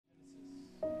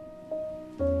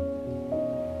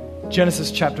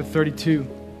Genesis chapter 32.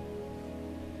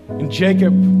 And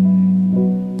Jacob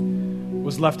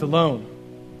was left alone.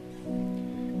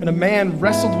 And a man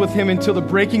wrestled with him until the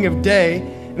breaking of day.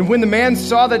 And when the man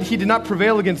saw that he did not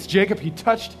prevail against Jacob, he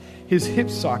touched his hip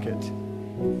socket.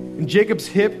 And Jacob's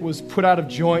hip was put out of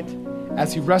joint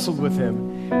as he wrestled with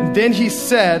him. And then he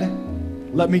said,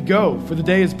 "Let me go, for the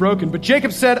day is broken." But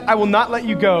Jacob said, "I will not let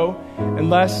you go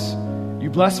unless you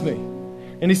bless me."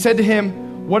 And he said to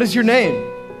him, "What is your name?"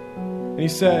 And he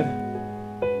said,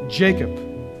 "Jacob."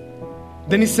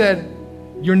 Then he said,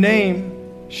 "Your name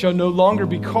shall no longer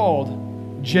be called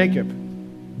Jacob,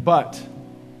 but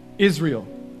Israel.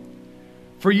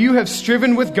 For you have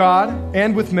striven with God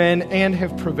and with men and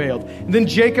have prevailed." And then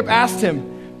Jacob asked him,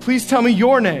 "Please tell me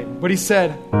your name." But he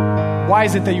said, "Why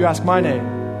is it that you ask my name?"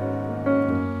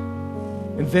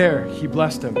 And there he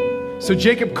blessed him. So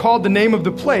Jacob called the name of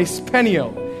the place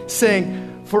Peniel,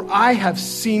 saying, "For I have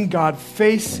seen God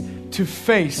face to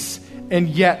face, and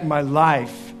yet my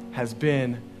life has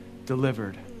been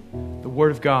delivered." The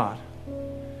word of God.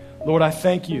 Lord, I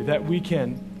thank you that we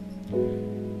can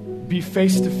be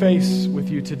face to face with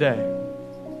you today.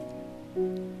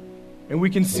 And we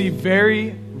can see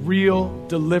very real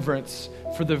deliverance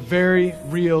for the very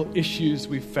real issues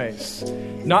we face.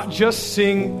 Not just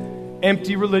sing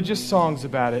empty religious songs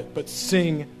about it, but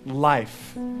sing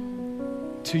life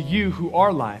to you who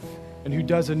are life and who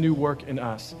does a new work in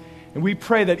us. And we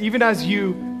pray that even as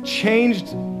you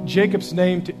changed Jacob's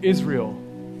name to Israel,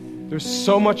 there's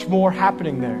so much more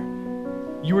happening there.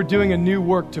 You are doing a new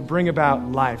work to bring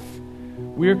about life.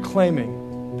 We are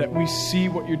claiming that we see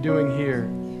what you're doing here.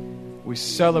 We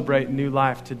celebrate new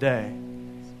life today.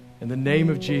 In the name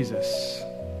of Jesus.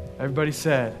 Everybody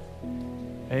said,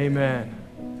 amen.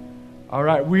 All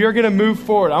right, we are going to move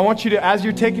forward. I want you to, as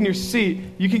you're taking your seat,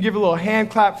 you can give a little hand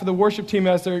clap for the worship team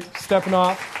as they're stepping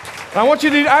off. And I want you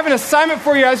to, I have an assignment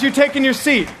for you as you're taking your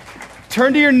seat.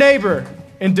 Turn to your neighbor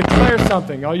and declare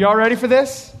something. Are y'all ready for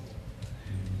this?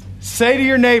 Say to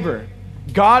your neighbor,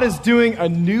 God is doing a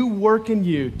new work in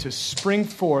you to spring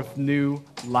forth new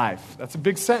life. That's a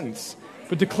big sentence,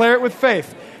 but declare it with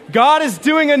faith. God is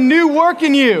doing a new work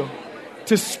in you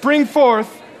to spring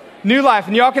forth new life.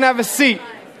 And y'all can have a seat.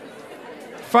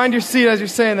 Find your seat as you're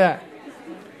saying that.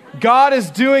 God is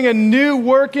doing a new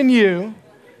work in you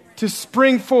to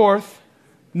spring forth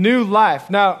new life.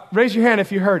 Now, raise your hand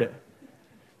if you heard it.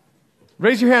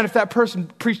 Raise your hand if that person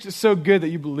preached it so good that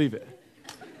you believe it.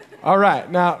 All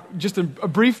right, now, just a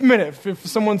brief minute if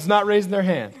someone's not raising their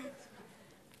hand.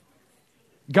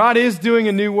 God is doing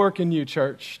a new work in you,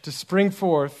 church, to spring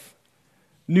forth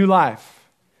new life.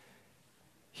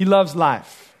 He loves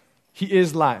life. He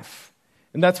is life.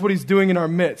 And that's what he's doing in our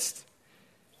midst.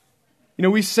 You know,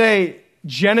 we say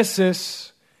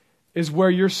Genesis is where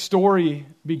your story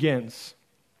begins.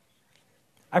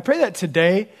 I pray that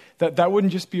today that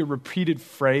wouldn't just be a repeated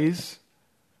phrase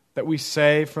that we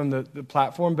say from the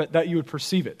platform, but that you would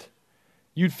perceive it.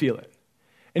 You'd feel it.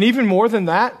 And even more than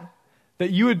that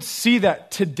you would see that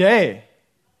today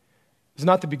is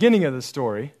not the beginning of the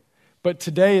story, but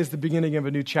today is the beginning of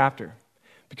a new chapter.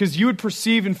 Because you would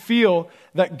perceive and feel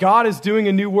that God is doing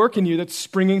a new work in you that's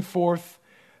springing forth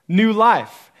new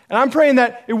life. And I'm praying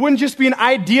that it wouldn't just be an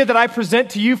idea that I present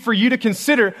to you for you to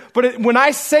consider, but when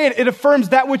I say it, it affirms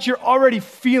that which you're already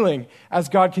feeling as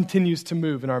God continues to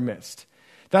move in our midst.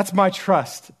 That's my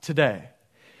trust today.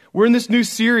 We're in this new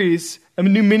series, a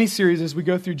new mini-series as we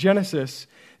go through Genesis.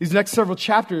 These next several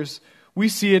chapters, we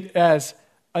see it as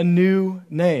a new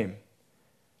name.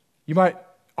 You might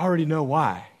already know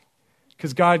why.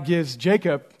 Because God gives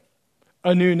Jacob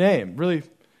a new name. Really,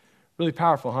 really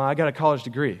powerful, huh? I got a college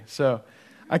degree. So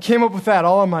I came up with that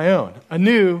all on my own. A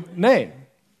new name.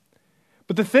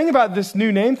 But the thing about this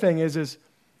new name thing is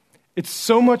it's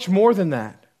so much more than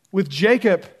that. With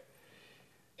Jacob,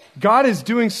 God is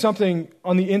doing something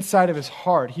on the inside of his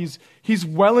heart. He's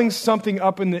welling something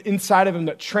up in the inside of him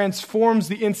that transforms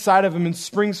the inside of him and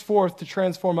springs forth to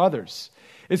transform others.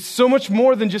 It's so much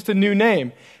more than just a new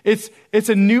name. It's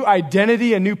a new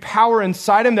identity, a new power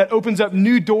inside him that opens up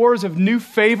new doors of new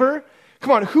favor.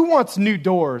 Come on, who wants new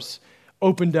doors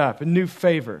opened up and new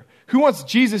favor? Who wants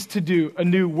Jesus to do a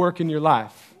new work in your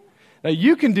life? Now,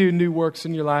 you can do new works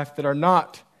in your life that are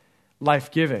not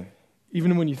life-giving,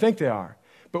 even when you think they are.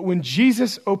 But when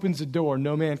Jesus opens a door,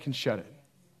 no man can shut it.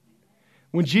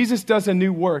 When Jesus does a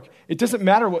new work, it doesn't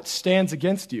matter what stands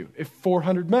against you. If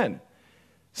 400 men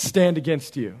stand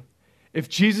against you, if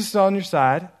Jesus is on your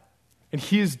side and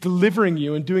he is delivering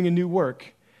you and doing a new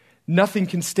work, nothing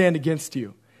can stand against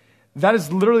you. That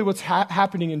is literally what's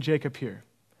happening in Jacob here.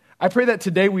 I pray that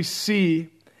today we see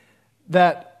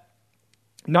that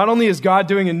Not only is God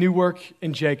doing a new work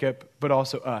in Jacob, but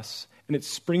also us. And it's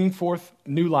springing forth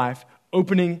new life,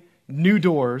 opening new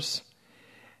doors.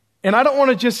 And I don't want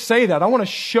to just say that. I want to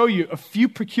show you a few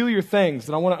peculiar things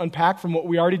that I want to unpack from what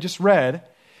we already just read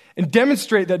and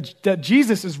demonstrate that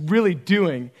Jesus is really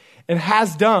doing and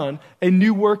has done a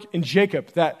new work in Jacob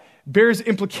that bears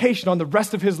implication on the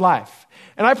rest of his life.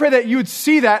 And I pray that you would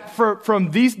see that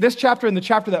from this chapter and the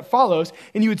chapter that follows,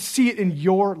 and you would see it in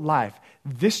your life,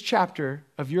 this chapter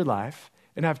of your life,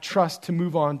 and have trust to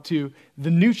move on to the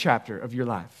new chapter of your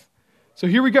life. So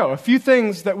here we go. A few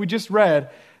things that we just read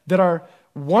that are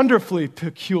wonderfully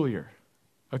peculiar,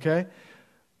 okay?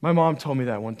 My mom told me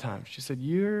that one time. She said,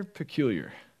 "You're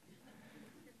peculiar.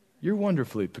 You're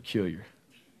wonderfully peculiar."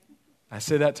 I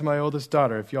say that to my oldest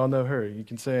daughter. If y'all know her, you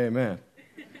can say amen.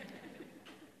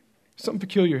 Something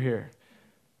peculiar here.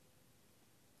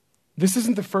 This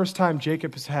isn't the first time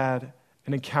Jacob has had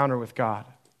an encounter with God.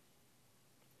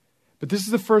 But this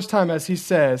is the first time, as he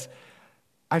says,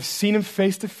 I've seen him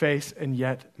face to face, and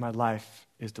yet my life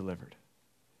is delivered.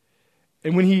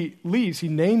 And when he leaves, he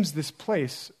names this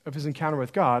place of his encounter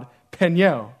with God,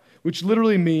 Peniel, which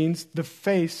literally means the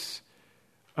face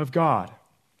of God.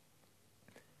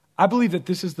 I believe that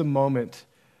this is the moment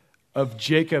of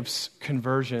Jacob's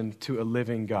conversion to a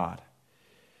living God.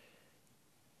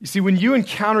 You see, when you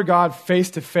encounter God face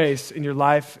to face and your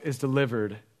life is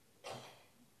delivered,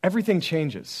 everything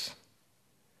changes.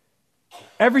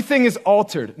 Everything is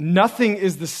altered. Nothing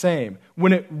is the same.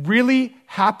 When it really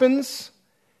happens,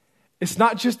 it's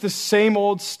not just the same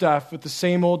old stuff with the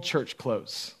same old church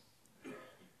clothes.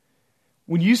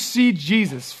 When you see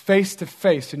Jesus face to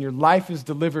face and your life is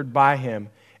delivered by him,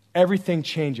 everything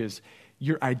changes.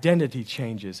 Your identity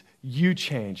changes. You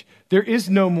change. There is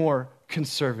no more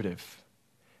conservative.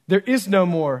 There is no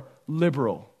more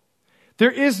liberal.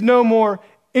 There is no more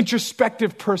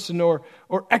introspective person or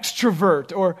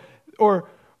extrovert or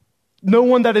no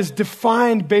one that is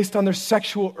defined based on their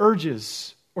sexual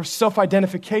urges or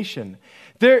self-identification.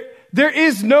 There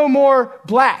is no more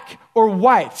black or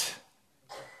white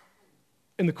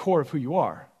in the core of who you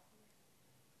are.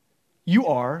 You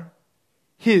are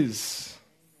his.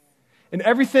 And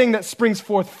everything that springs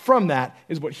forth from that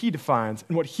is what he defines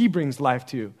and what he brings life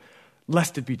to,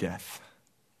 lest it be death.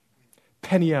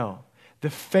 Peniel, the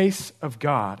face of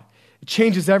God. It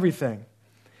changes everything.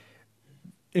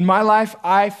 In my life,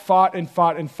 I fought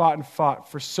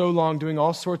for so long doing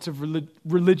all sorts of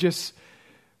religious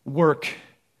work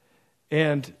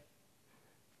and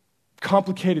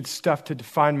complicated stuff to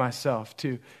define myself,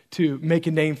 to make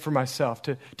a name for myself,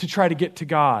 to try to get to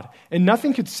God. And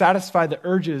nothing could satisfy the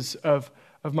urges of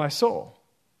my soul.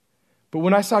 But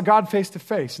when I saw God face to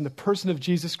face in the person of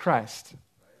Jesus Christ,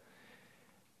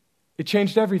 it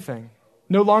changed everything.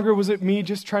 No longer was it me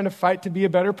just trying to fight to be a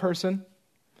better person,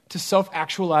 to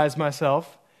self-actualize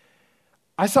myself.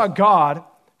 I saw God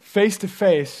face to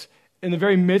face in the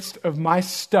very midst of my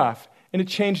stuff, and it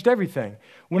changed everything.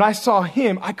 When I saw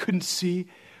him, I couldn't see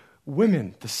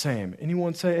women the same.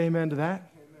 Anyone say amen to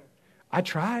that?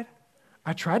 Amen.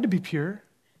 I tried to be pure.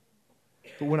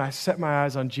 But when I set my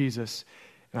eyes on Jesus,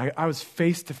 and I was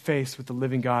face to face with the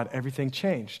living God, everything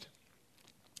changed.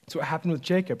 That's what happened with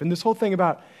Jacob. And this whole thing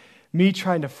about me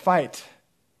trying to fight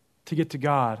to get to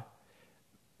God,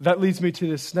 that leads me to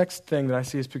this next thing that I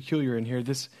see as peculiar in here,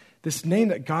 this name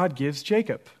that God gives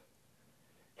Jacob.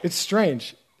 It's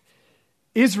strange.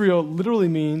 Israel literally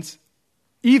means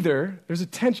either, there's a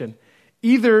tension,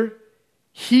 either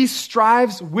he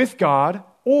strives with God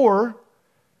or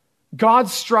God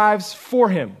strives for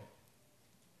him.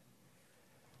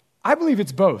 I believe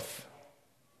it's both.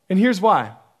 And here's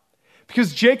why.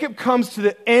 Because Jacob comes to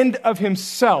the end of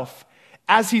himself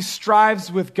as he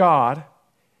strives with God.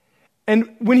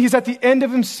 And when he's at the end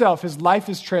of himself, his life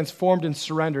is transformed and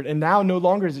surrendered. And now no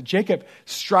longer is it Jacob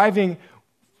striving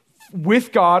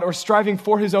with God or striving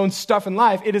for his own stuff in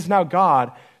life. It is now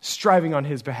God striving on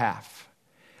his behalf.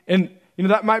 And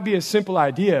that might be a simple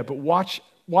idea, but watch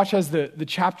as the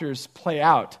chapters play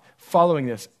out following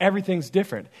this. Everything's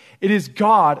different. It is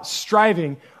God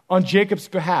striving on Jacob's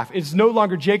behalf. It's no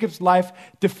longer Jacob's life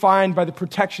defined by the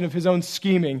protection of his own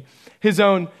scheming, his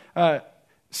own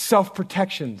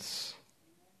self-protections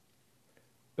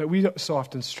that we so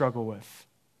often struggle with.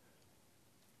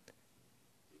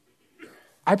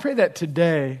 I pray that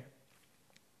today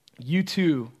you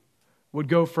too would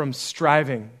go from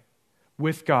striving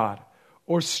with God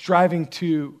or striving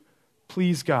to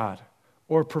please God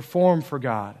or perform for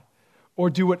God or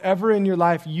do whatever in your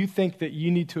life you think that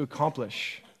you need to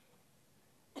accomplish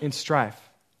in strife.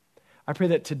 I pray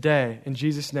that today, in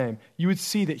Jesus' name, you would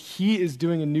see that he is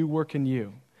doing a new work in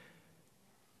you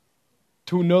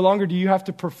To no longer do you have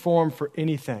to perform for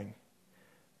anything,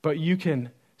 but you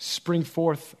can spring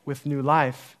forth with new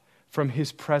life from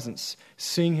his presence,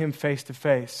 seeing him face to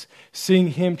face, seeing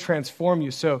him transform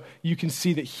you so you can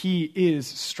see that he is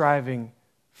striving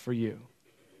for you.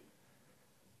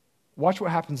 Watch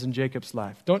what happens in Jacob's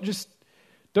life. Don't just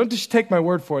take my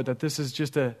word for it that this is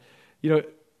just a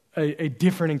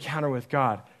different encounter with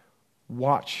God.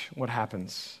 Watch what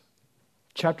happens.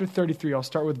 Chapter 33, I'll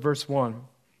start with verse 1.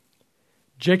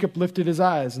 Jacob lifted his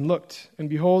eyes and looked, and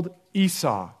behold,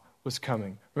 Esau was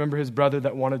coming. Remember his brother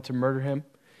that wanted to murder him?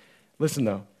 Listen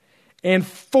though. And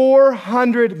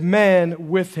 400 men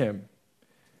with him.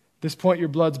 At this point, your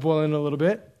blood's boiling a little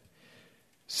bit.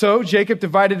 So Jacob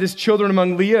divided his children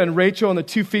among Leah and Rachel and the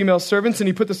 2 female servants, and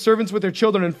he put the servants with their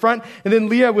children in front, and then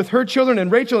Leah with her children,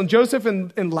 and Rachel and Joseph,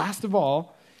 and last of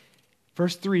all,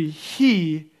 verse 3,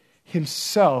 he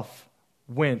himself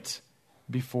went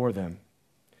before them,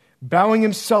 bowing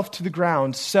himself to the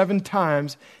ground 7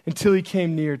 times until he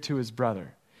came near to his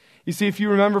brother. You see, if you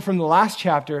remember from the last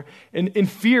chapter, in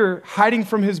fear, hiding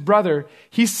from his brother,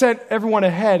 he sent everyone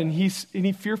ahead, and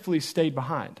he fearfully stayed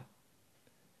behind.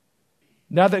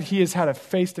 Now that he has had a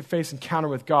face-to-face encounter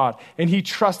with God, and he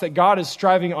trusts that God is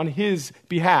striving on his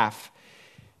behalf,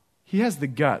 he has the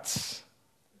guts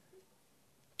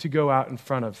to go out in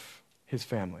front of his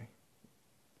family,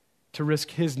 to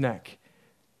risk his neck.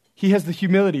 He has the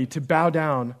humility to bow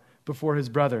down before his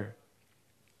brother.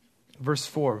 Verse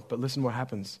 4, but listen what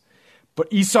happens. But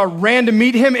Esau ran to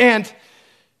meet him and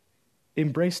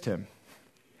embraced him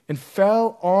and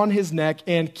fell on his neck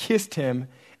and kissed him,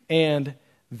 and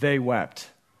they wept.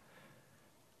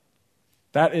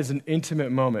 That is an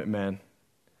intimate moment, man.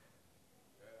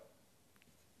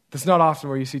 That's not often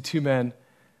where you see 2 men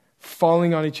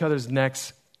falling on each other's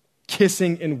necks,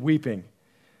 kissing and weeping.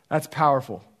 That's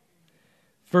powerful.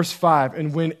 Verse 5,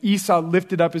 and when Esau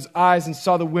lifted up his eyes and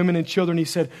saw the women and children, he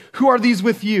said, "Who are these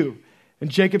with you?" And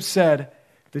Jacob said,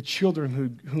 "The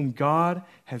children whom God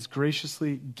has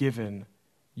graciously given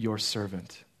your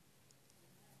servant."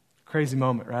 Crazy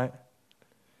moment, right?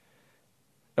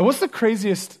 And what's the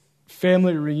craziest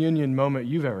family reunion moment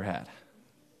you've ever had?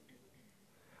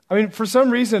 I mean, for some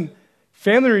reason,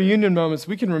 family reunion moments,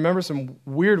 we can remember some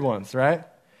weird ones, right?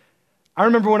 I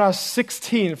remember when I was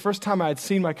 16, the first time I had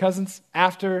seen my cousins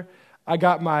after I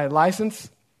got my license,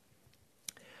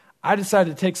 I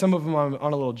decided to take some of them on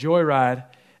a little joyride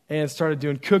and started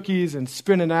doing cookies and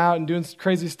spinning out and doing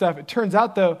crazy stuff. It turns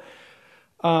out, though,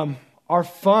 our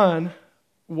fun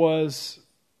was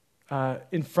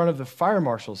in front of the fire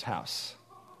marshal's house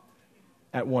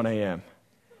at 1 a.m.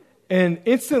 And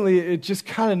instantly, it just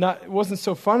it wasn't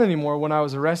so fun anymore when I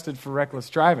was arrested for reckless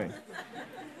driving.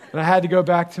 And I had to go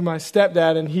back to my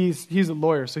stepdad, and he's a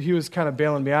lawyer, so he was kind of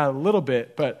bailing me out a little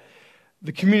bit. But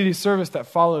the community service that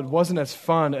followed wasn't as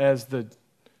fun as the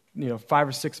 5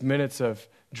 or 6 minutes of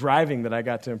driving that I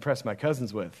got to impress my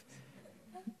cousins with.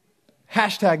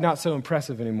 Hashtag not so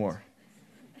impressive anymore.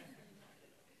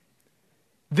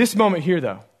 This moment here,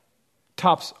 though,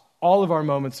 tops all of our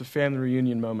moments of family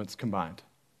reunion moments combined.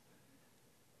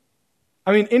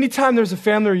 I mean, anytime there's a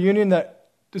family reunion that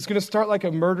is going to start like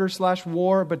a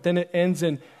murder/war, but then it ends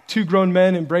in 2 grown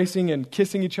men embracing and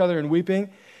kissing each other and weeping,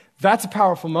 that's a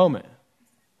powerful moment.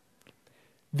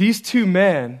 These 2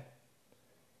 men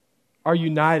are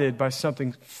united by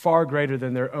something far greater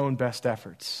than their own best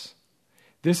efforts.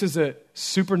 This is a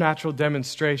supernatural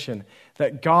demonstration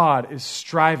that God is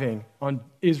striving on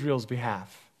Israel's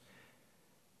behalf.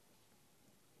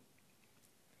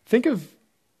 Think of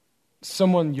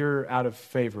someone you're out of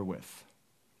favor with.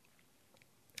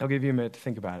 I'll give you a minute to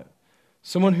think about it.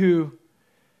 Someone who,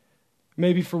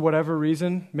 maybe for whatever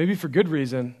reason, maybe for good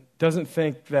reason, doesn't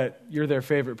think that you're their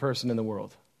favorite person in the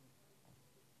world.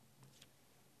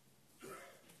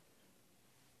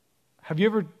 Have you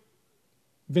ever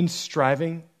been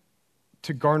striving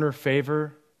to garner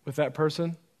favor with that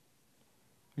person?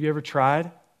 Have you ever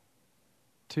tried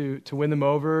to win them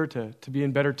over, to be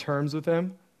in better terms with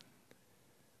them?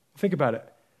 Think about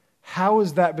it. How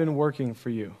has that been working for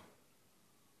you?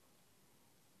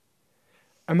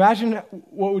 Imagine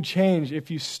what would change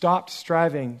if you stopped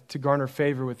striving to garner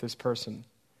favor with this person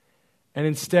and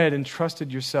instead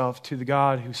entrusted yourself to the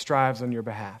God who strives on your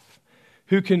behalf,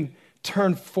 who can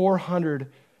turn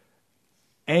 400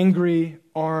 angry,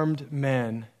 armed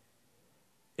men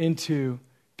into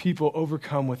people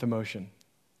overcome with emotion,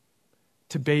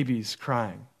 to babies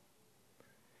crying.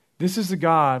 This is a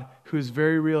God who is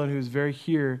very real and who is very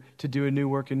here to do a new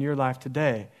work in your life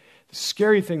today. The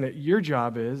scary thing that your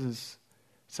job is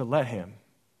to let him,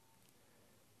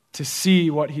 to see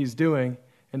what he's doing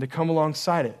and to come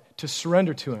alongside it, to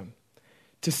surrender to him.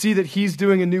 to see that he's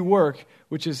doing a new work,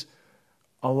 which is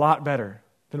a lot better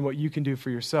than what you can do for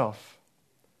yourself.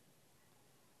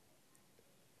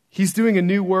 He's doing a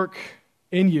new work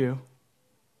in you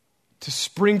to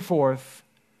spring forth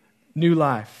new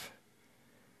life.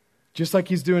 Just like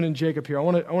he's doing in Jacob here. I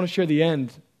want to share the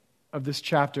end of this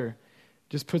chapter.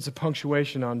 Just puts a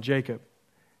punctuation on Jacob.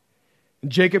 And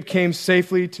Jacob came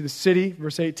safely to the city,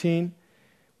 verse 18,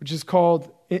 which is called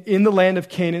in the land of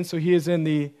Canaan. So he is in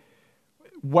the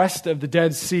west of the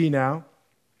Dead Sea now.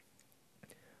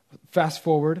 Fast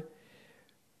forward.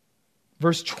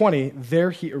 Verse 20,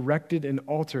 there he erected an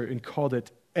altar and called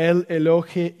it El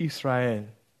Elohe Israel.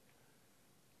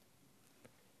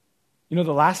 You know,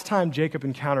 the last time Jacob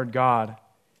encountered God,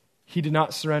 he did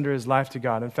not surrender his life to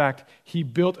God. In fact, he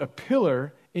built a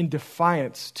pillar in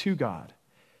defiance to God.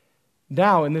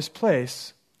 Now, in this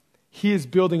place, he is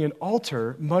building an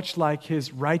altar, much like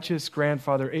his righteous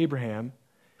grandfather Abraham.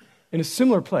 In a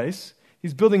similar place,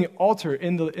 he's building an altar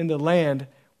in the land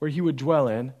where he would dwell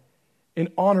in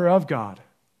honor of God.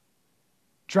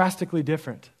 Drastically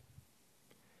different.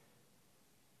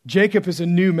 Jacob is a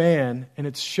new man, and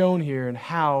it's shown here in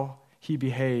how he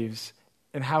behaves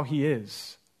and how he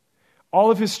is. All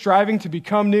of his striving to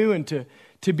become new and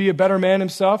to be a better man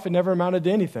himself, it never amounted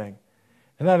to anything.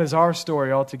 And that is our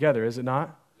story altogether, is it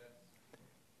not?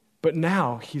 But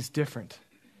now he's different.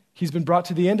 He's been brought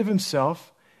to the end of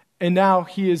himself, and now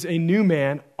he is a new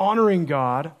man, honoring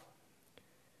God.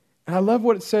 And I love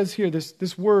what it says here.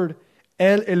 This word,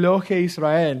 El Elohe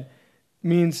Israel,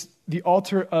 means the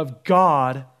altar of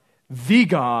God, the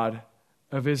God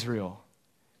of Israel.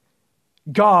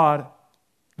 God,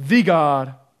 the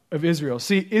God of Israel.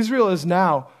 See, Israel is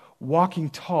now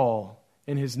walking tall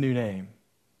in his new name.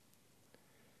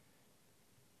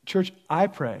 Church, I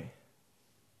pray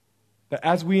that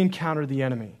as we encounter the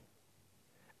enemy,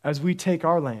 as we take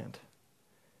our land,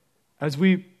 as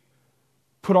we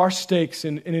put our stakes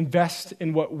and invest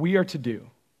in what we are to do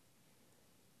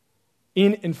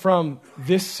in and from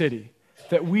this city,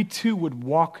 that we too would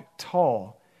walk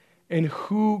tall in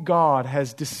who God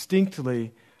has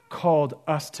distinctly called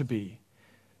us to be.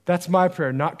 That's my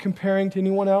prayer, not comparing to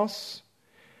anyone else,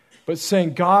 but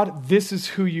saying, God, this is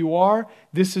who you are.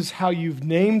 This is how you've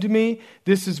named me.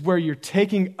 This is where you're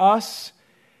taking us,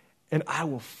 and I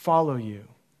will follow you.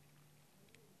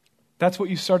 That's what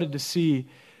you started to see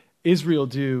Israel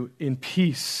do in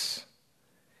peace.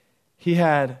 He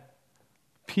had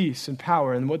peace and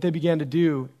power, and what they began to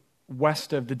do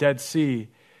west of the Dead Sea,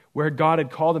 where God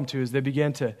had called them to, is they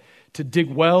began to dig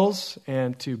wells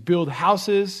and to build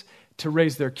houses, to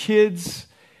raise their kids,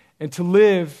 and to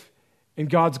live in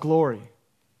God's glory.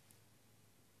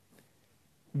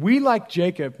 We, like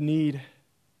Jacob, need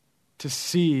to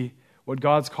see what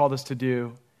God's called us to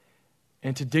do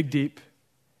and to dig deep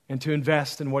and to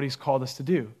invest in what he's called us to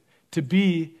do, to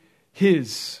be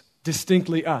his,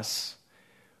 distinctly us.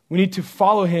 We need to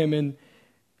follow him and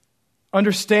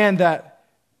understand that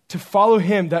to follow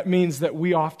him, that means that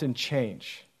we often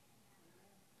change.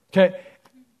 Okay,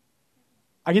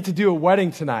 I get to do a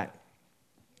wedding tonight.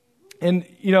 And,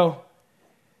 you know,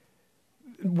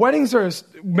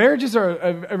 marriages are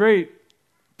a very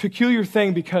peculiar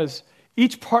thing because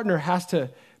each partner has to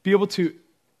be able to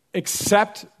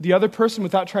accept the other person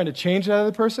without trying to change that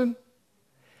other person.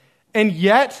 And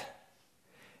yet,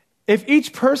 if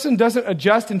each person doesn't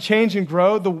adjust and change and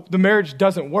grow, the marriage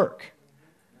doesn't work.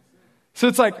 So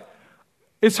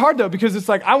it's hard though, because it's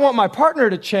like, I want my partner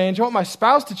to change, I want my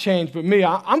spouse to change, but me,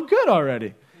 I'm good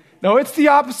already. No, it's the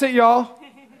opposite, y'all.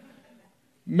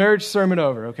 Marriage sermon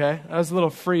over, okay? That was a little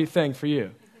free thing for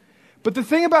you. But the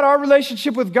thing about our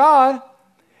relationship with God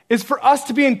is for us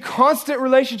to be in constant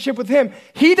relationship with him.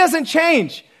 He doesn't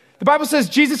change. The Bible says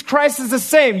Jesus Christ is the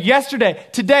same yesterday,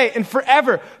 today, and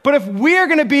forever. But if we are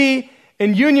going to be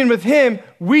in union with him,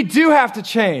 we do have to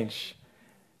change.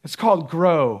 It's called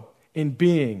grow in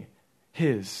being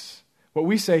his. What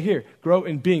we say here, grow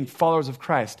in being followers of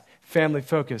Christ,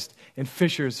 family-focused, and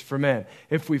fishers for men.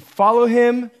 If we follow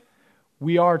him,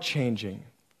 we are changing.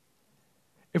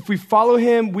 If we follow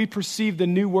him, we perceive the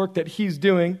new work that he's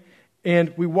doing,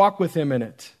 and we walk with him in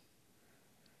it.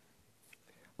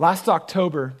 Last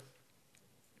October,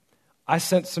 I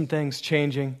sensed some things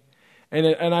changing,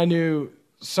 and I knew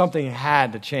something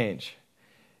had to change.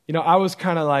 You know, I was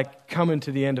kind of like coming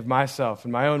to the end of myself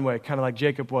in my own way, kind of like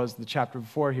Jacob was the chapter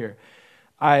before here.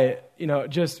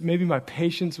 Just maybe my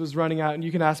patience was running out, and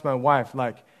you can ask my wife,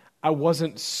 I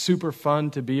wasn't super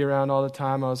fun to be around all the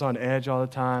time. I was on edge all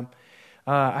the time.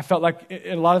 I felt like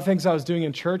in a lot of things I was doing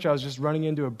in church, I was just running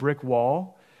into a brick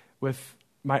wall with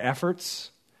my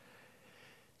efforts.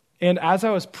 And as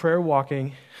I was prayer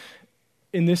walking,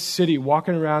 in this city,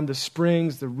 walking around the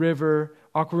springs, the river,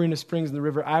 Ocarina Springs and the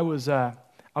river, I was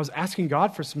asking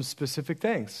God for some specific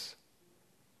things.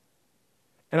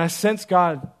 And I sensed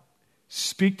God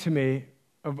speak to me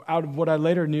out of what I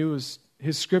later knew was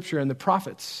his scripture and the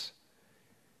prophets.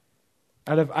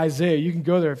 Out of Isaiah, you can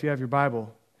go there if you have your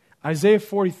Bible. Isaiah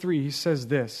 43, he says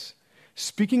this,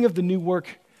 speaking of the new work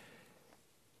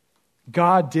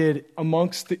God did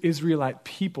amongst the Israelite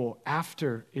people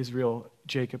after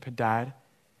Jacob had died,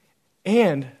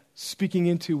 and speaking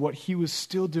into what he was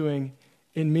still doing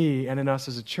in me and in us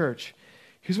as a church.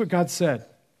 Here's what God said.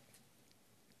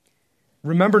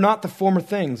 Remember not the former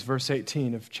things, verse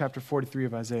 18 of chapter 43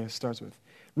 of Isaiah starts with.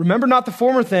 Remember not the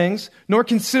former things, nor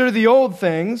consider the old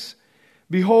things.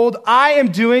 Behold, I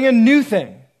am doing a new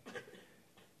thing.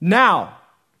 Now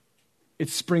it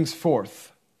springs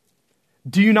forth.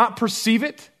 Do you not perceive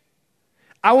it?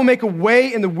 I will make a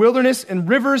way in the wilderness and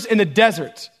rivers in the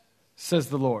desert, says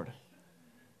the Lord.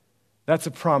 That's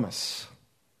a promise.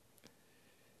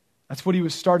 That's what he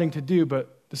was starting to do,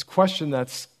 but this question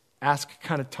that's asked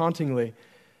kind of tauntingly,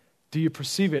 do you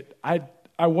perceive it?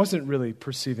 I wasn't really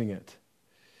perceiving it.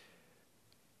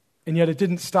 And yet it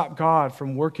didn't stop God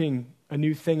from working a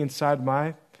new thing inside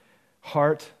my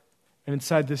heart and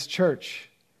inside this church.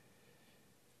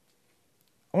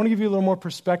 I want to give you a little more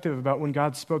perspective about when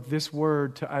God spoke this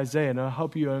word to Isaiah, and I'll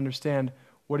help you understand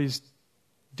what he's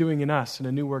doing in us and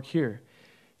a new work here.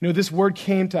 You know, this word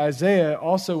came to Isaiah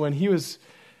also when he was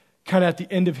kind of at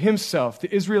the end of himself.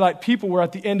 The Israelite people were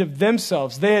at the end of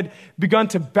themselves. They had begun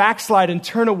to backslide and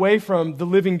turn away from the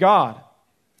living God.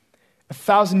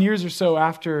 1,000 years or so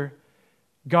after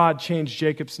God changed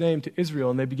Jacob's name to Israel,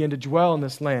 and they began to dwell in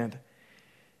this land.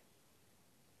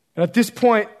 And at this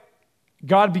point,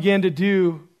 God began to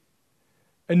do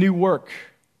a new work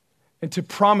and to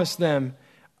promise them,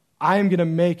 I am going to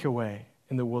make a way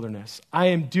in the wilderness. I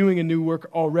am doing a new work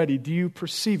already. Do you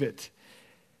perceive it?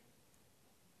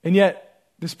 And yet,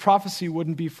 this prophecy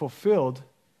wouldn't be fulfilled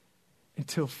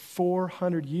until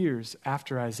 400 years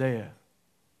after Isaiah.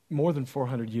 More than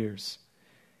 400 years.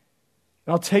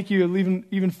 And I'll take you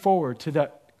even forward to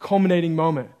that culminating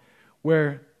moment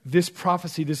where this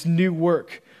prophecy, this new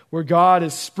work, where God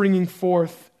is springing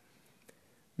forth,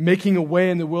 making a way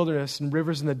in the wilderness and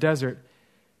rivers in the desert,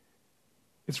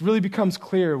 it really becomes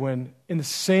clear when in the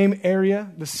same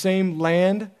area, the same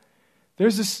land,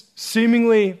 there's this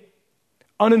seemingly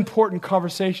unimportant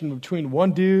conversation between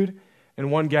one dude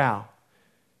and one gal.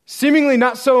 Seemingly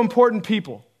not so important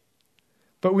people.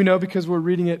 But we know because we're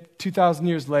reading it 2,000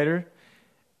 years later,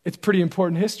 it's pretty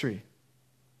important history.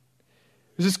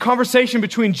 There's this conversation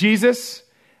between Jesus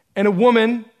and a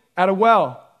woman at a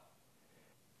well.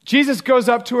 Jesus goes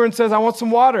up to her and says, I want some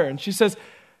water. And she says,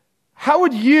 how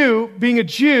would you, being a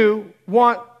Jew,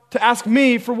 want to ask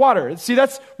me for water? See,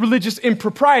 that's religious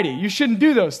impropriety. You shouldn't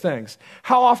do those things.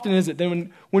 How often is it that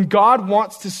when God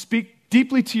wants to speak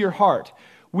deeply to your heart,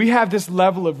 we have this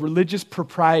level of religious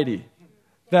propriety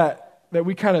that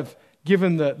we kind of give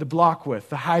him the block with,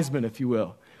 the Heisman, if you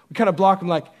will. We kind of block him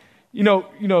like,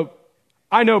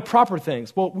 I know proper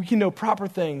things. Well, we can know proper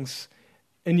things,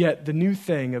 and yet the new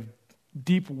thing of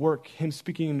deep work, him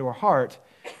speaking into our heart,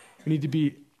 we need to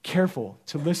be careful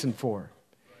to listen for.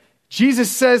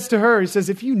 Jesus says to her, he says,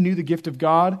 if you knew the gift of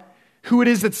God, who it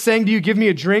is that's saying to you, give me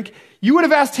a drink, you would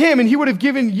have asked him, and he would have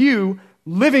given you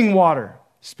living water.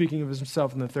 Speaking of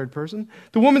himself in the third person.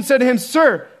 The woman said to him,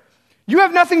 Sir, you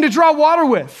have nothing to draw water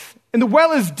with, and the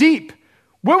well is deep.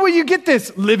 Where will you get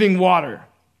this living water?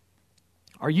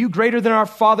 Are you greater than our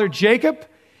father Jacob?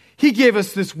 He gave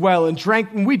us this well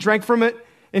and we drank from it,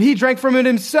 and he drank from it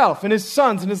himself and his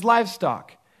sons and his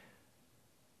livestock.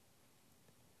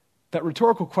 That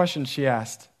rhetorical question she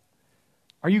asked,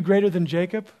 are you greater than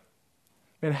Jacob?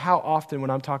 And how often when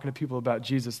I'm talking to people about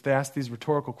Jesus, they ask these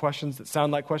rhetorical questions that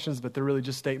sound like questions, but they're really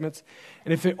just statements.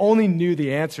 And if they only knew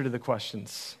the answer to the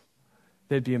questions,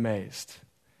 they'd be amazed.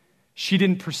 She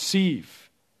didn't perceive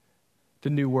the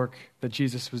new work that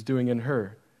Jesus was doing in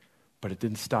her, but it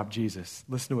didn't stop Jesus.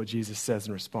 Listen to what Jesus says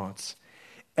in response.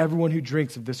 Everyone who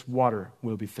drinks of this water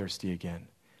will be thirsty again.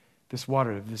 This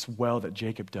water of this well that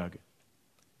Jacob dug.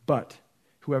 But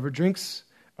whoever drinks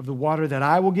of the water that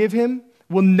I will give him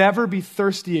will never be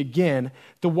thirsty again.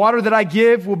 The water that I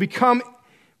give will become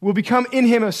in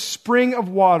him a spring of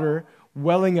water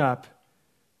welling up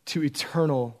to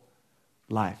eternal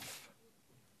life.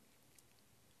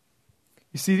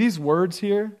 You see, these words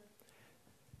here,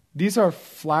 these are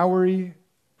flowery,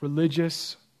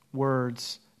 religious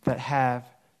words that have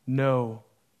no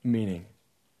meaning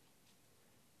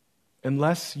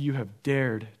unless you have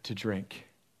dared to drink.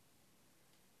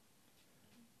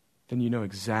 then you know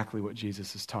exactly what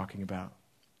Jesus is talking about.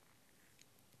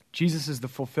 Jesus is the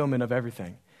fulfillment of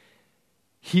everything.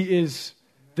 He is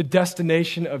the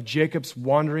destination of Jacob's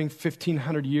wandering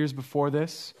 1,500 years before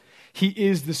this. He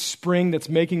is the spring that's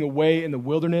making a way in the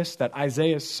wilderness that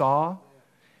Isaiah saw.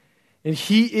 And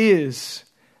he is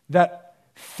that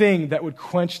thing that would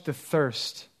quench the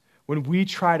thirst when we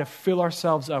try to fill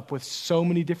ourselves up with so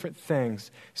many different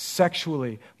things,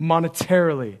 sexually,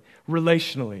 monetarily,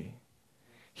 relationally.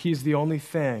 He is the only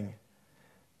thing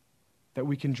that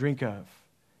we can drink of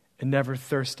and never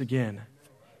thirst again.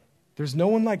 There's no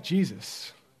one like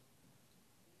Jesus.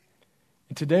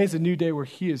 And today is a new day where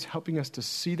he is helping us to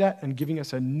see that and giving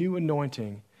us a new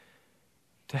anointing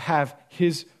to have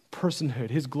his personhood,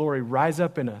 his glory rise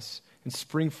up in us and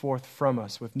spring forth from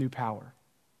us with new power.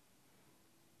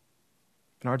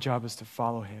 And our job is to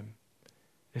follow him,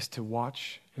 is to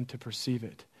watch and to perceive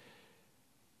it.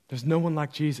 There's no one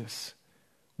like Jesus.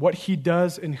 What he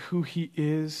does and who he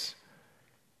is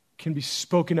can be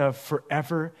spoken of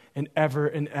forever and ever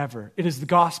and ever. It is the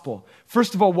gospel.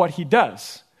 First of all, what he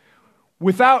does.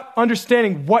 Without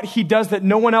understanding what he does that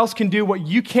no one else can do, what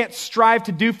you can't strive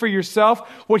to do for yourself,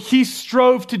 what he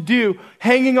strove to do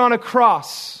hanging on a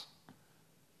cross.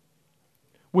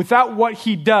 Without what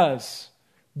he does,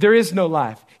 there is no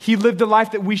life. He lived the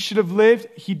life that we should have lived.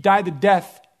 He died the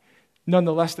death,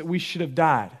 nonetheless, that we should have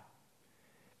died.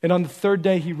 And on the third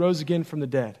day, he rose again from the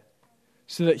dead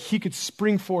so that he could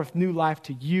spring forth new life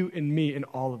to you and me and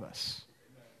all of us.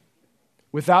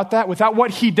 Without that, without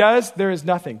what he does, there is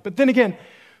nothing. But then again,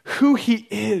 who he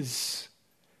is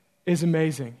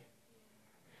amazing.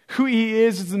 Who he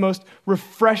is the most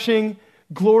refreshing,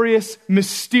 glorious,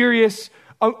 mysterious,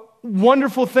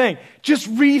 wonderful thing. Just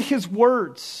read his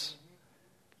words.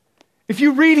 If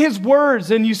you read his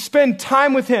words and you spend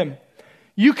time with him,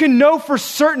 you can know for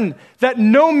certain that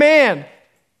no man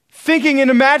thinking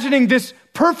and imagining this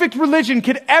perfect religion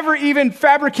could ever even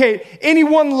fabricate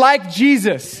anyone like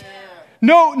Jesus.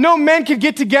 No men could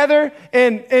get together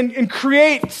and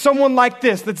create someone like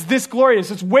this, that's this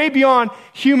glorious. It's way beyond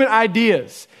human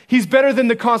ideas. He's better than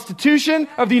the Constitution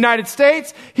of the United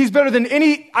States. He's better than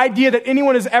any idea that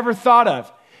anyone has ever thought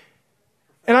of.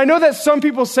 And I know that some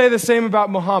people say the same about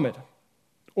Muhammad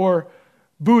or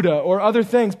Buddha or other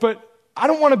things, but I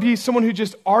don't want to be someone who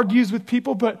just argues with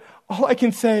people, but all I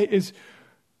can say is,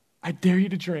 I dare you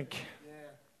to drink.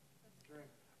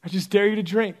 I just dare you to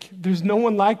drink. There's no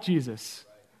one like Jesus.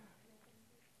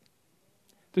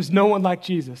 There's no one like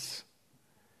Jesus.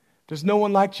 There's no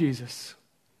one like Jesus.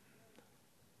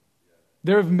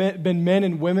 There have been men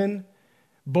and women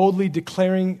boldly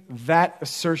declaring that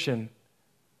assertion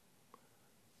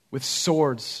with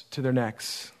swords to their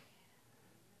necks.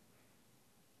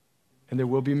 And there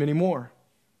will be many more.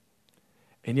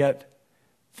 And yet,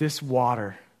 this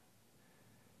water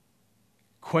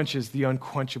quenches the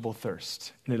unquenchable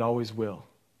thirst, and it always will.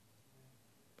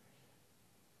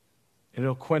 And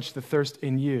it'll quench the thirst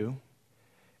in you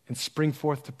and spring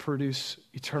forth to produce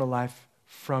eternal life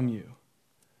from you.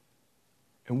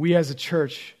 And we as a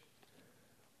church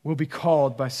will be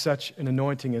called by such an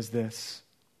anointing as this.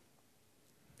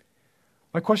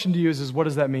 My question to you is what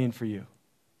does that mean for you?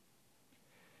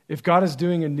 If God is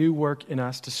doing a new work in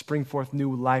us to spring forth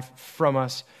new life from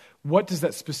us, what does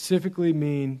that specifically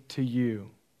mean to you?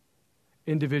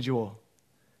 Individual,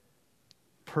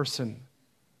 person,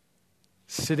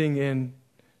 sitting in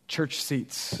church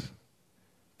seats,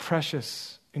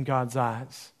 precious in God's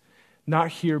eyes, not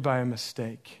here by a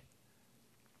mistake.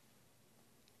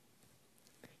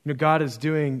 You know, God is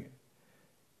doing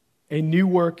a new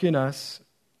work in us,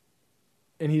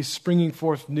 and he's springing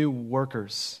forth new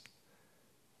workers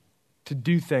to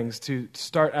do things, to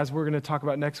start, as we're going to talk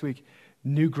about next week,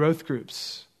 new growth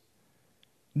groups,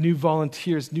 new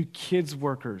volunteers, new kids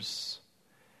workers.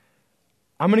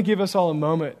 I'm going to give us all a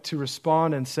moment to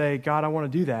respond and say, God, I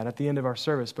want to do that at the end of our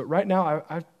service. But right now,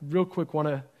 I real quick want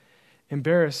to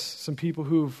embarrass some people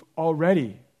who've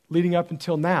already, leading up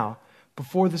until now,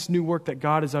 before this new work that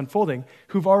God is unfolding,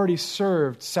 who've already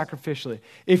served sacrificially.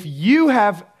 If you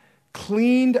have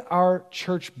cleaned our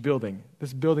church building,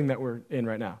 this building that we're in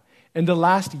right now, in the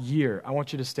last year, I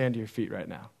want you to stand to your feet right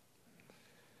now.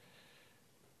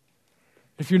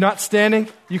 If you're not standing,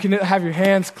 you can have your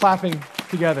hands clapping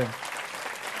together.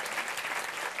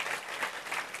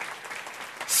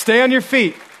 Stay on your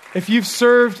feet. If you've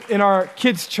served in our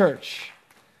kids' church,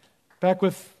 back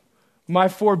with my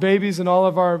 4 babies and all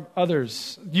of our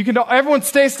others, everyone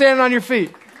stay standing on your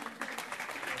feet.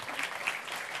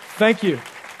 Thank you.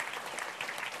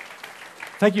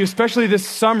 Thank you, especially this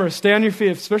summer. Stay on your feet,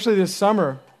 especially this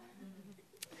summer.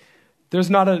 There's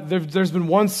been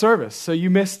one service, so you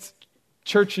missed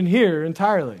church in here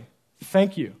entirely.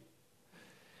 Thank you.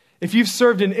 If you've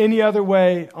served in any other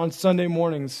way on Sunday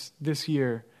mornings this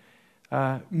year,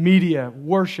 media,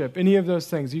 worship, any of those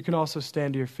things, you can also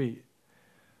stand to your feet.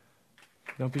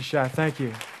 Don't be shy. Thank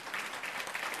you.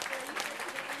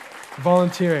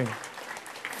 Volunteering.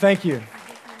 Thank you.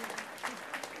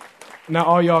 Now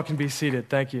all y'all can be seated.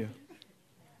 Thank you.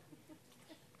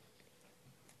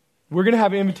 We're going to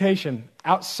have an invitation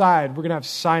outside. We're going to have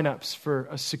sign-ups for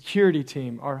a security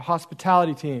team, our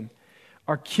hospitality team,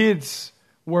 our kids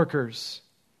workers.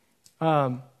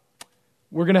 We're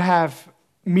going to have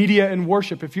media and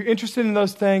worship. If you're interested in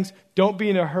those things, don't be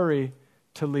in a hurry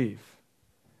to leave.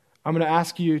 I'm going to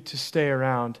ask you to stay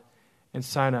around and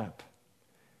sign up.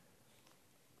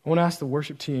 I want to ask the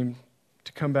worship team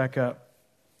to come back up.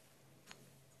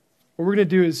 What we're going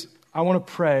to do is I want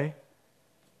to pray.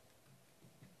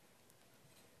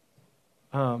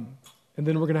 And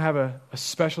then we're going to have a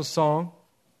special song.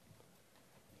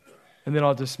 And then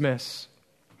I'll dismiss.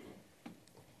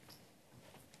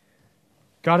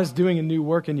 God is doing a new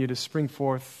work in you to spring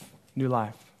forth new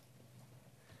life.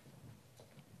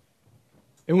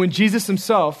 And when Jesus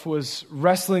himself was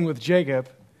wrestling with Jacob,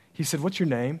 he said, "What's your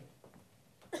name?"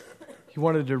 He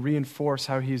wanted to reinforce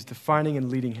how he's defining and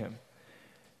leading him.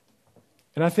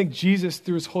 And I think Jesus,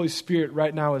 through his Holy Spirit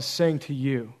right now, is saying to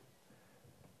you,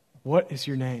 what is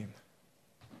your name,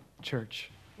 church?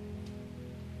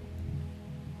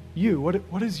 You,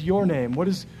 what is your name? What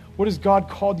has God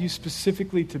called you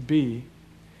specifically to be?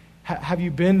 Have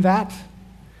you been that?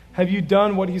 Have you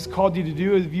done what he's called you to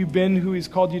do? Have you been who he's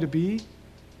called you to be?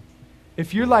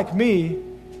 If you're like me,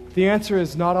 the answer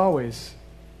is not always,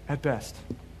 at best.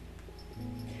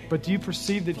 But do you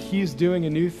perceive that he's doing a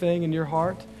new thing in your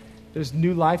heart? There's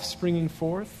new life springing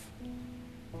forth?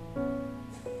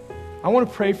 I want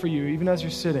to pray for you, even as you're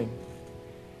sitting.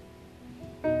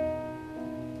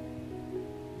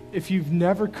 If you've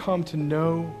never come to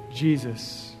know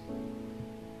Jesus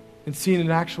and seen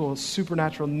an actual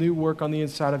supernatural new work on the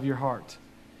inside of your heart,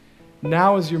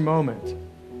 now is your moment.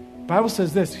 The Bible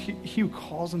says this, he who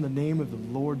calls on the name of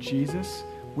the Lord Jesus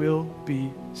will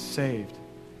be saved.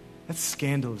 That's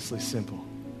scandalously simple.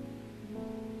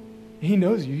 He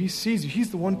knows you. He sees you.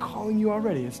 He's the one calling you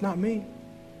already. It's not me.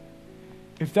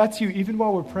 If that's you, even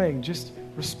while we're praying, just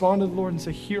respond to the Lord and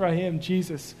say, "Here I am,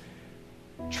 Jesus.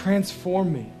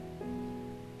 Transform me."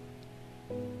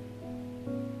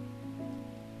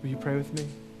 Will you pray with me?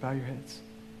 Bow your heads.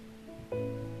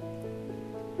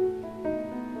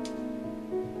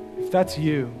 If that's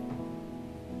you,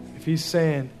 if he's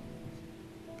saying,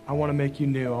 "I want to make you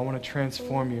new. I want to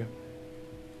transform you,"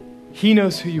 he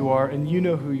knows who you are and you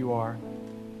know who you are.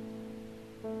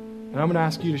 And I'm going to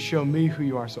ask you to show me who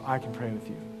you are so I can pray with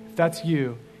you. If that's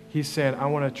you, he's saying, "I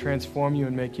want to transform you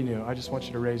and make you new." I just want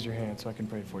you to raise your hand so I can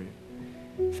pray for you.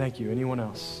 Thank you. Anyone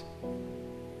else?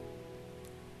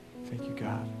 Thank you,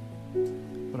 God.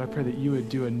 Lord, I pray that you would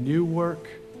do a new work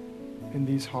in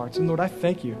these hearts. And Lord, I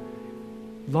thank you.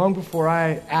 Long before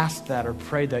I asked that or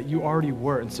prayed that, you already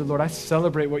were. And so, Lord, I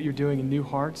celebrate what you're doing in new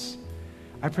hearts.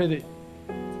 I pray that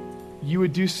you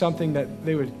would do something that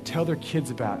they would tell their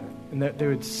kids about and that they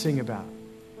would sing about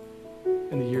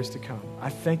in the years to come. I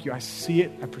thank you. I see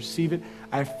it. I perceive it.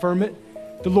 I affirm it.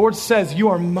 The Lord says, "You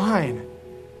are mine."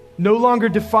 No longer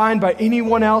defined by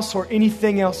anyone else or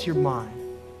anything else, you're mine.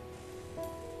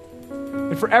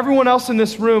 And for everyone else in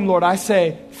this room, Lord, I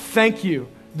say, thank you.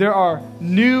 There are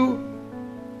new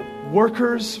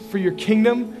workers for your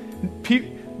kingdom.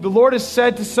 The Lord has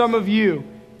said to some of you,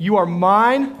 "You are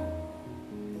mine,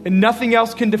 and nothing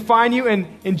else can define you." And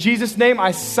in Jesus' name,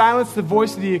 I silence the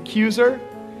voice of the accuser.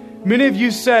 Many of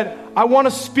you said, "I want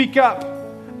to speak up.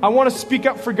 I want to speak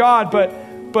up for God,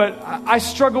 but I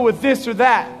struggle with this or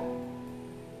that."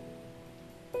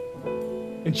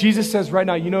 And Jesus says right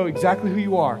now, you know exactly who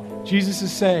you are. Jesus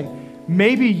is saying,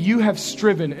 maybe you have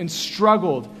striven and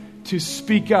struggled to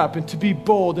speak up and to be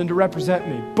bold and to represent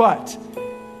me. But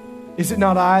is it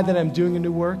not I that am doing a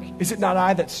new work? Is it not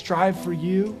I that strive for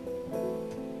you?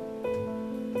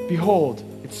 Behold,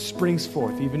 it springs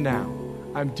forth even now.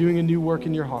 I'm doing a new work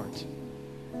in your heart.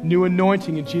 New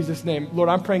anointing in Jesus' name. Lord,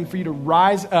 I'm praying for you to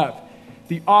rise up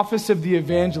the office of the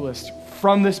evangelist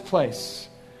from this place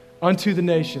unto the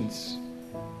nations.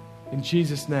 In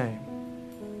Jesus' name.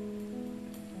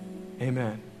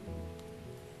 Amen.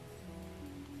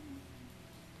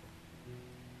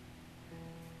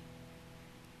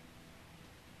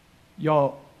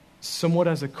 Y'all, somewhat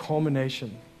as a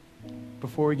culmination,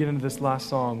 before we get into this last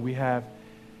song, we have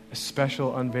a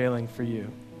special unveiling for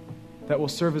you that will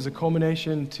serve as a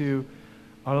culmination to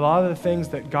a lot of the things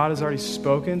that God has already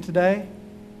spoken today.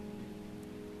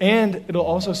 And it'll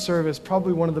also serve as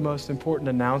probably one of the most important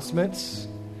announcements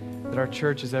that our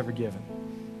church has ever given.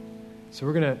 So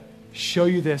we're going to show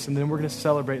you this, and then we're going to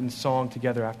celebrate in song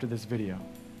together after this video.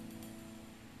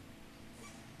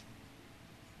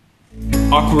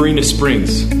 Aquarina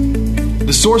Springs,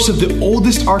 the source of the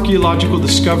oldest archaeological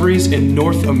discoveries in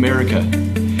North America.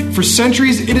 For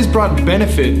centuries, it has brought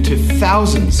benefit to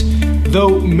thousands,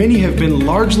 though many have been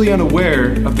largely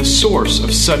unaware of the source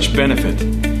of such benefit.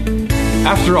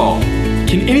 After all,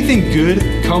 can anything good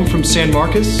come from San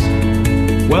Marcos?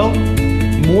 Well,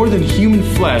 more than human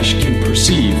flesh can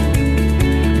perceive.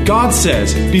 God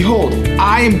says, "Behold,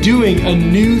 I am doing a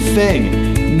new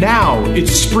thing. Now it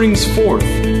springs forth.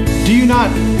 Do you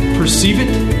not perceive it?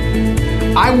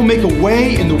 I will make a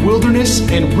way in the wilderness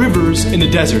and rivers in the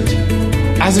desert."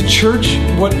 As a church,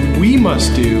 what we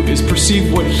must do is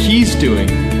perceive what He's doing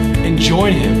and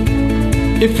join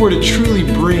Him, if we're to truly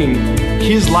bring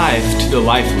His life to the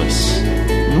lifeless.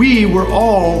 We were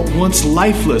all once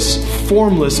lifeless,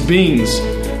 formless beings,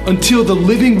 until the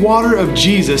living water of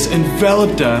Jesus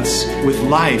enveloped us with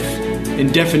life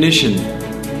and definition.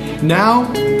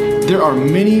 Now, there are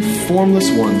many formless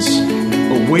ones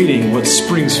awaiting what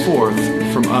springs forth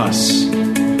from us.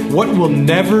 What will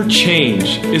never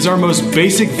change is our most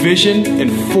basic vision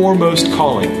and foremost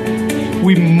calling.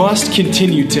 We must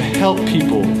continue to help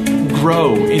people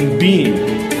grow in being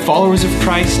followers of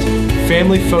Christ,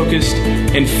 family-focused,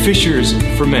 and fishers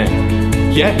for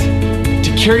men. Yet,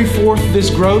 to carry forth this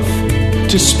growth,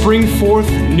 to spring forth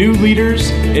new leaders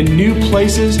and new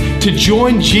places, to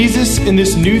join Jesus in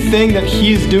this new thing that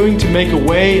He is doing to make a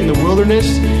way in the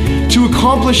wilderness, to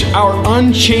accomplish our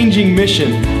unchanging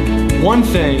mission, one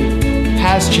thing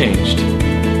has changed.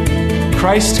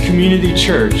 Christ Community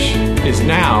Church is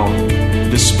now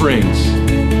The Springs.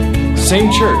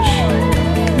 Same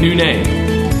church, new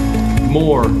name,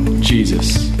 more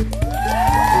Jesus.